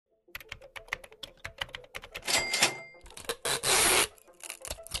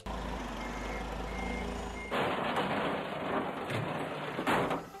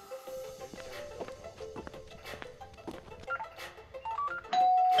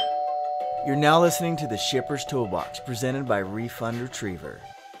You're now listening to the Shipper's Toolbox, presented by Refund Retriever.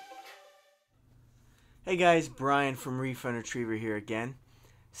 Hey guys, Brian from Refund Retriever here again.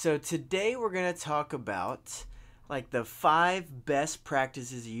 So today we're going to talk about the 5 best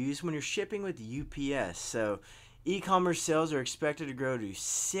practices you use when you're shipping with UPS. So e-commerce sales are expected to grow to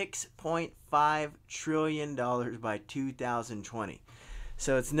 $6.5 trillion by 2020.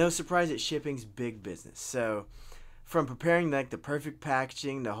 So it's no surprise that shipping's big business. So from preparing the perfect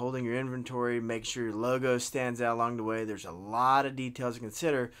packaging to holding your inventory, make sure your logo stands out along the way, there's a lot of details to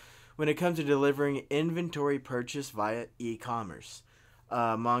consider when it comes to delivering inventory purchase via e-commerce.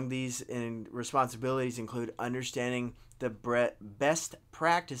 Among these responsibilities include understanding the best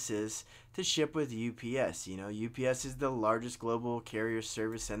practices to ship with UPS. You know, UPS is the largest global carrier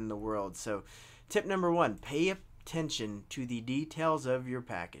service in the world. So tip number 1, pay attention to the details of your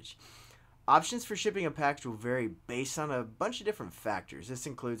package. Options for shipping a package will vary based on a bunch of different factors. This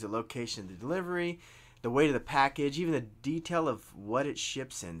includes the location of the delivery, the weight of the package, even the detail of what it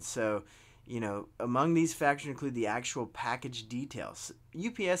ships in. So, among these factors include the actual package details.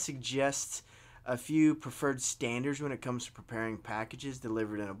 UPS suggests a few preferred standards when it comes to preparing packages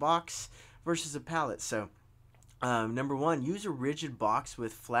delivered in a box versus a pallet. So, number 1, use a rigid box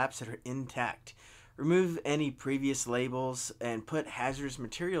with flaps that are intact. Remove any previous labels and put hazardous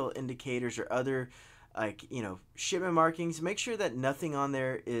material indicators or other shipment markings. Make sure that nothing on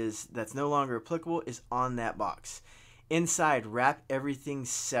there that's no longer applicable is on that box. Inside, wrap everything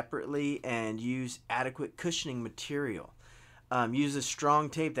separately and use adequate cushioning material. Use a strong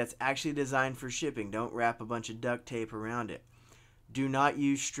tape that's actually designed for shipping. Don't wrap a bunch of duct tape around it. Do not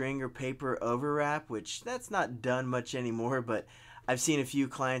use string or paper overwrap, which that's not done much anymore, but I've seen a few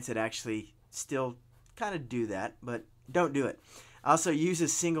clients that actually still kind of do that, but don't do it. Also, use a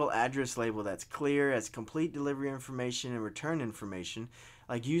single address label that's clear, has complete delivery information and return information.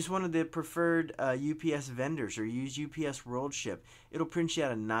 Use one of the preferred UPS vendors or use UPS World Ship. It'll print you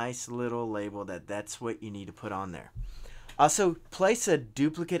out a nice little label that's what you need to put on there. Also, place a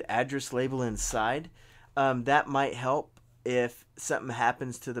duplicate address label inside. That might help if something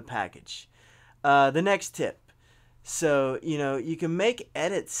happens to the package. The next tip. So, you can make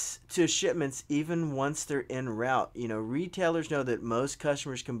edits to shipments even once they're en route. Retailers know that most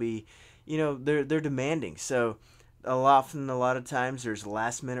customers can be, they're demanding. So, a lot of times there's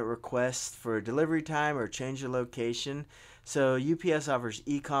last minute requests for delivery time or change of location. So, UPS offers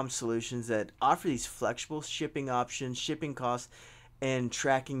e-com solutions that offer these flexible shipping options, shipping costs, and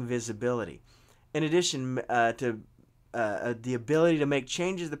tracking visibility. In addition to the ability to make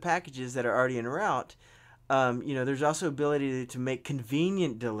changes to the packages that are already en route, there's also ability to make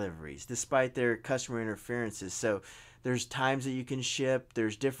convenient deliveries despite their customer interferences. So there's times that you can ship.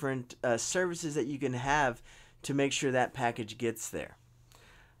 There's different services that you can have to make sure that package gets there.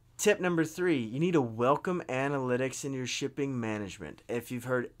 Tip number 3, you need to welcome analytics in your shipping management. If you've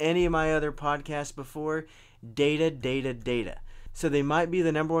heard any of my other podcasts before, data. So they might be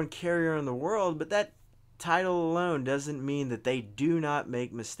the number 1 carrier in the world, but that title alone doesn't mean that they do not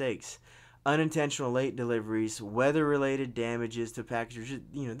make mistakes. Unintentional late deliveries, weather-related damages to packages.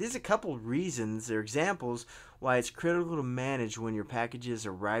 There's a couple reasons or examples why it's critical to manage when your packages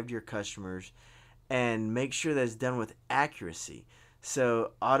arrive to your customers and make sure that it's done with accuracy.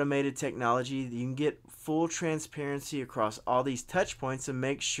 So automated technology, you can get full transparency across all these touch points and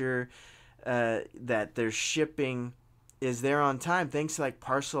make sure that their shipping is there on time, thanks to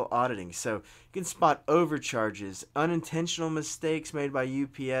parcel auditing. So you can spot overcharges, unintentional mistakes made by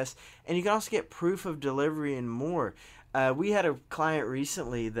UPS, and you can also get proof of delivery and more. We had a client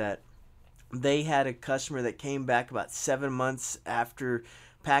recently that they had a customer that came back about 7 months after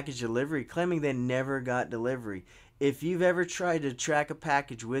package delivery claiming they never got delivery. If you've ever tried to track a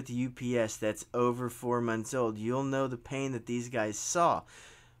package with UPS that's over 4 months old, you'll know the pain that these guys saw.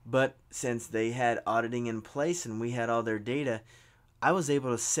 But since they had auditing in place and we had all their data, I was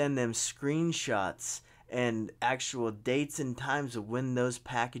able to send them screenshots and actual dates and times of when those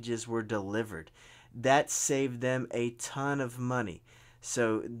packages were delivered. That saved them a ton of money.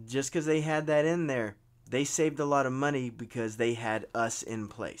 So just because they had that in there, they saved a lot of money because they had us in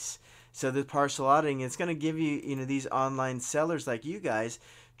place. So the parcel auditing, it's going to give you, these online sellers like you guys,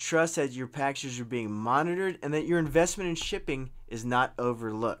 trust that your packages are being monitored and that your investment in shipping is not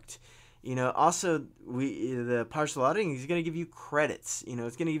overlooked. Also, the parcel auditing is going to give you credits.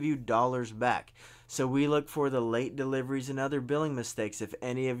 It's going to give you dollars back. So we look for the late deliveries and other billing mistakes. If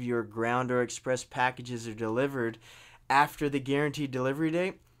any of your ground or express packages are delivered after the guaranteed delivery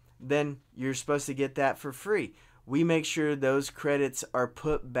date, then you're supposed to get that for free. We make sure those credits are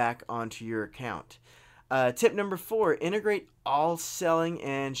put back onto your account. Tip number 4, integrate all selling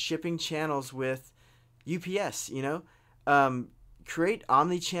and shipping channels with UPS. Create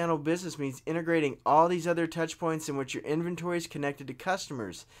omni-channel business means integrating all these other touch points in which your inventory is connected to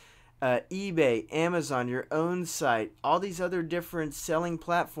customers. eBay, Amazon, your own site, all these other different selling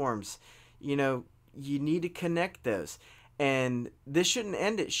platforms. You need to connect those. And this shouldn't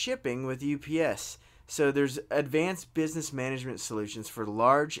end at shipping with UPS. So there's advanced business management solutions for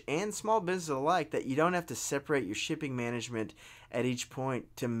large and small business alike that you don't have to separate your shipping management at each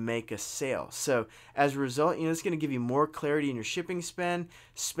point to make a sale. So as a result, it's going to give you more clarity in your shipping spend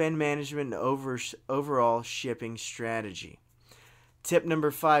management, and overall shipping strategy. Tip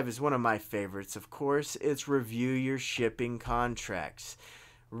number 5 is one of my favorites, of course. It's review your shipping contracts.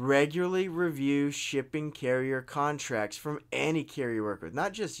 Regularly review shipping carrier contracts from any carrier you work with,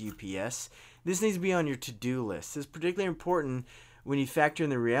 not just UPS. This needs to be on your to-do list. This is particularly important when you factor in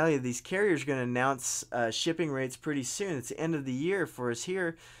the reality that these carriers are going to announce shipping rates pretty soon. It's the end of the year for us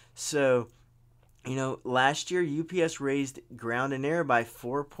here. So, last year UPS raised ground and air by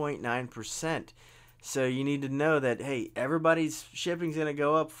 4.9%. So you need to know that, hey, everybody's shipping is going to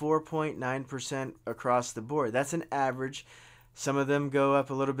go up 4.9% across the board. That's an average. Some of them go up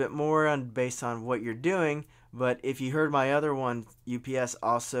a little bit more based on what you're doing. But if you heard my other one, UPS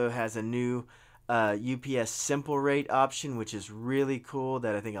also has a new UPS Simple Rate option, which is really cool,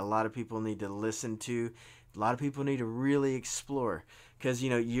 that I think a lot of people need to listen to. A lot of people need to really explore, because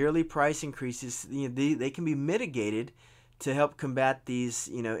yearly price increases, they can be mitigated to help combat these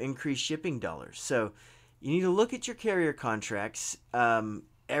increased shipping dollars. So you need to look at your carrier contracts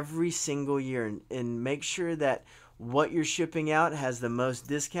every single year and make sure that what you're shipping out has the most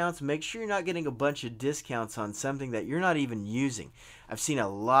discounts. Make sure you're not getting a bunch of discounts on something that you're not even using. I've seen a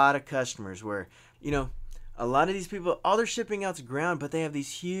lot of customers where, a lot of these people, all they're shipping out's ground, but they have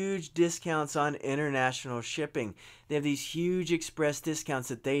these huge discounts on international shipping. They have these huge express discounts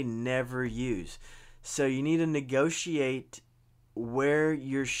that they never use. So you need to negotiate where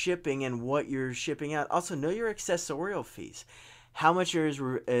you're shipping and what you're shipping out. Also, know your accessorial fees. How much is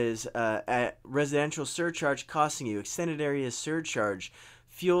residential surcharge costing you? Extended area surcharge,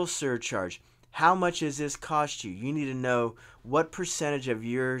 fuel surcharge. How much does this cost you? You need to know what percentage of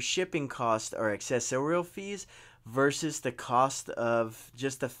your shipping costs are accessorial fees versus the cost of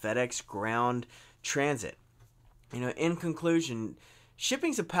just the FedEx ground transit. In conclusion,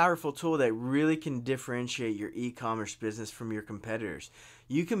 shipping's a powerful tool that really can differentiate your e-commerce business from your competitors.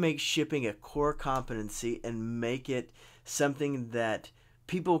 You can make shipping a core competency and make it something that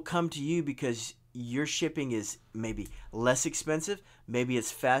people come to you because your shipping is maybe less expensive, maybe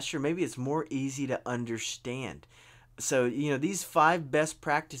it's faster, maybe it's more easy to understand. So, these 5 best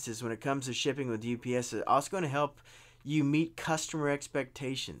practices when it comes to shipping with UPS are also going to help you meet customer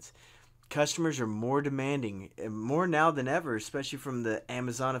expectations. Customers are more demanding, more now than ever, especially from the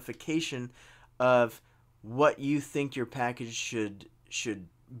Amazonification of what you think your package should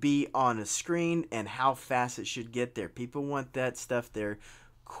be on a screen and how fast it should get there. People want that stuff there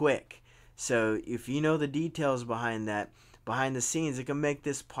quick. So if you know the details behind that, behind the scenes, it can make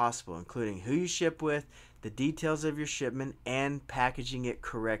this possible, including who you ship with, the details of your shipment, and packaging it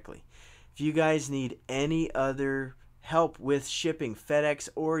correctly. If you guys need any other help with shipping, FedEx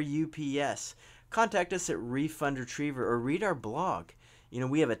or UPS, contact us at Refund Retriever or read our blog.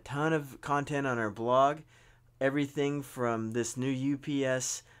 We have a ton of content on our blog. Everything from this new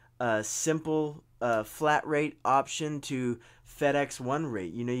UPS simple flat rate option to FedEx one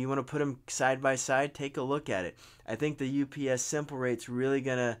rate. You want to put them side by side, take a look at it. I think the UPS simple rate's really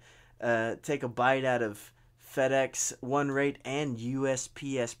going to take a bite out of FedEx one rate and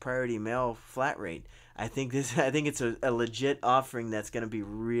USPS priority mail flat rate. I think it's a legit offering that's going to be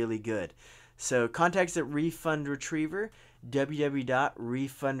really good. So contact us at Refund Retriever,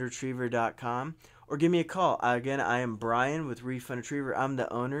 www.refundretriever.com, or give me a call. Again, I am Brian with Refund Retriever. I'm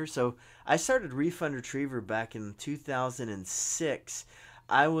the owner. So I started Refund Retriever back in 2006.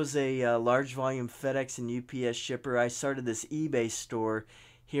 I was a large volume FedEx and UPS shipper. I started this eBay store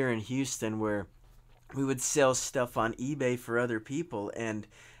here in Houston where we would sell stuff on eBay for other people, and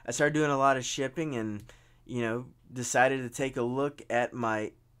I started doing a lot of shipping and, decided to take a look at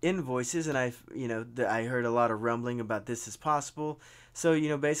my invoices, and I heard a lot of rumbling about this is possible. So,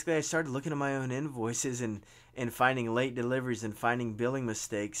 basically I started looking at my own invoices and finding late deliveries and finding billing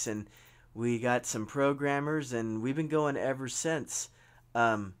mistakes, and we got some programmers, and we've been going ever since.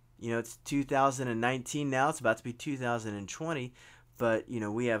 It's 2019 now. It's about to be 2020, but,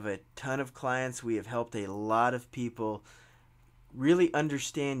 we have a ton of clients. We have helped a lot of people really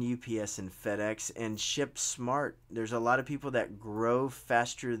understand UPS and FedEx and ship smart. There's a lot of people that grow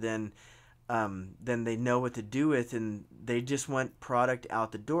faster than then they know what to do with, and they just want product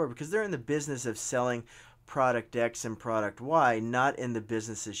out the door because they're in the business of selling product X and product Y, not in the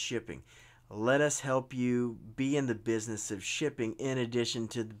business of shipping. Let us help you be in the business of shipping in addition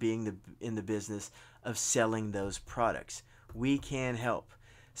to being in the business of selling those products. We can help.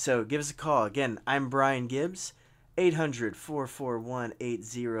 So give us a call. Again, I'm Brian Gibbs,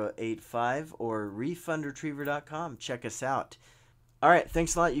 800-441-8085 or refundretriever.com. Check us out. All right,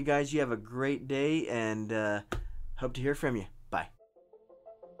 thanks a lot, you guys. You have a great day, and hope to hear from you. Bye.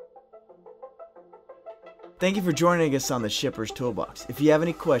 Thank you for joining us on the Shipper's Toolbox. If you have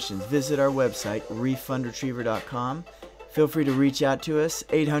any questions, visit our website, refundretriever.com. Feel free to reach out to us,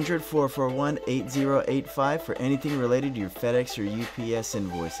 800-441-8085 for anything related to your FedEx or UPS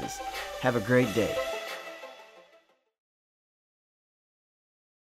invoices. Have a great day.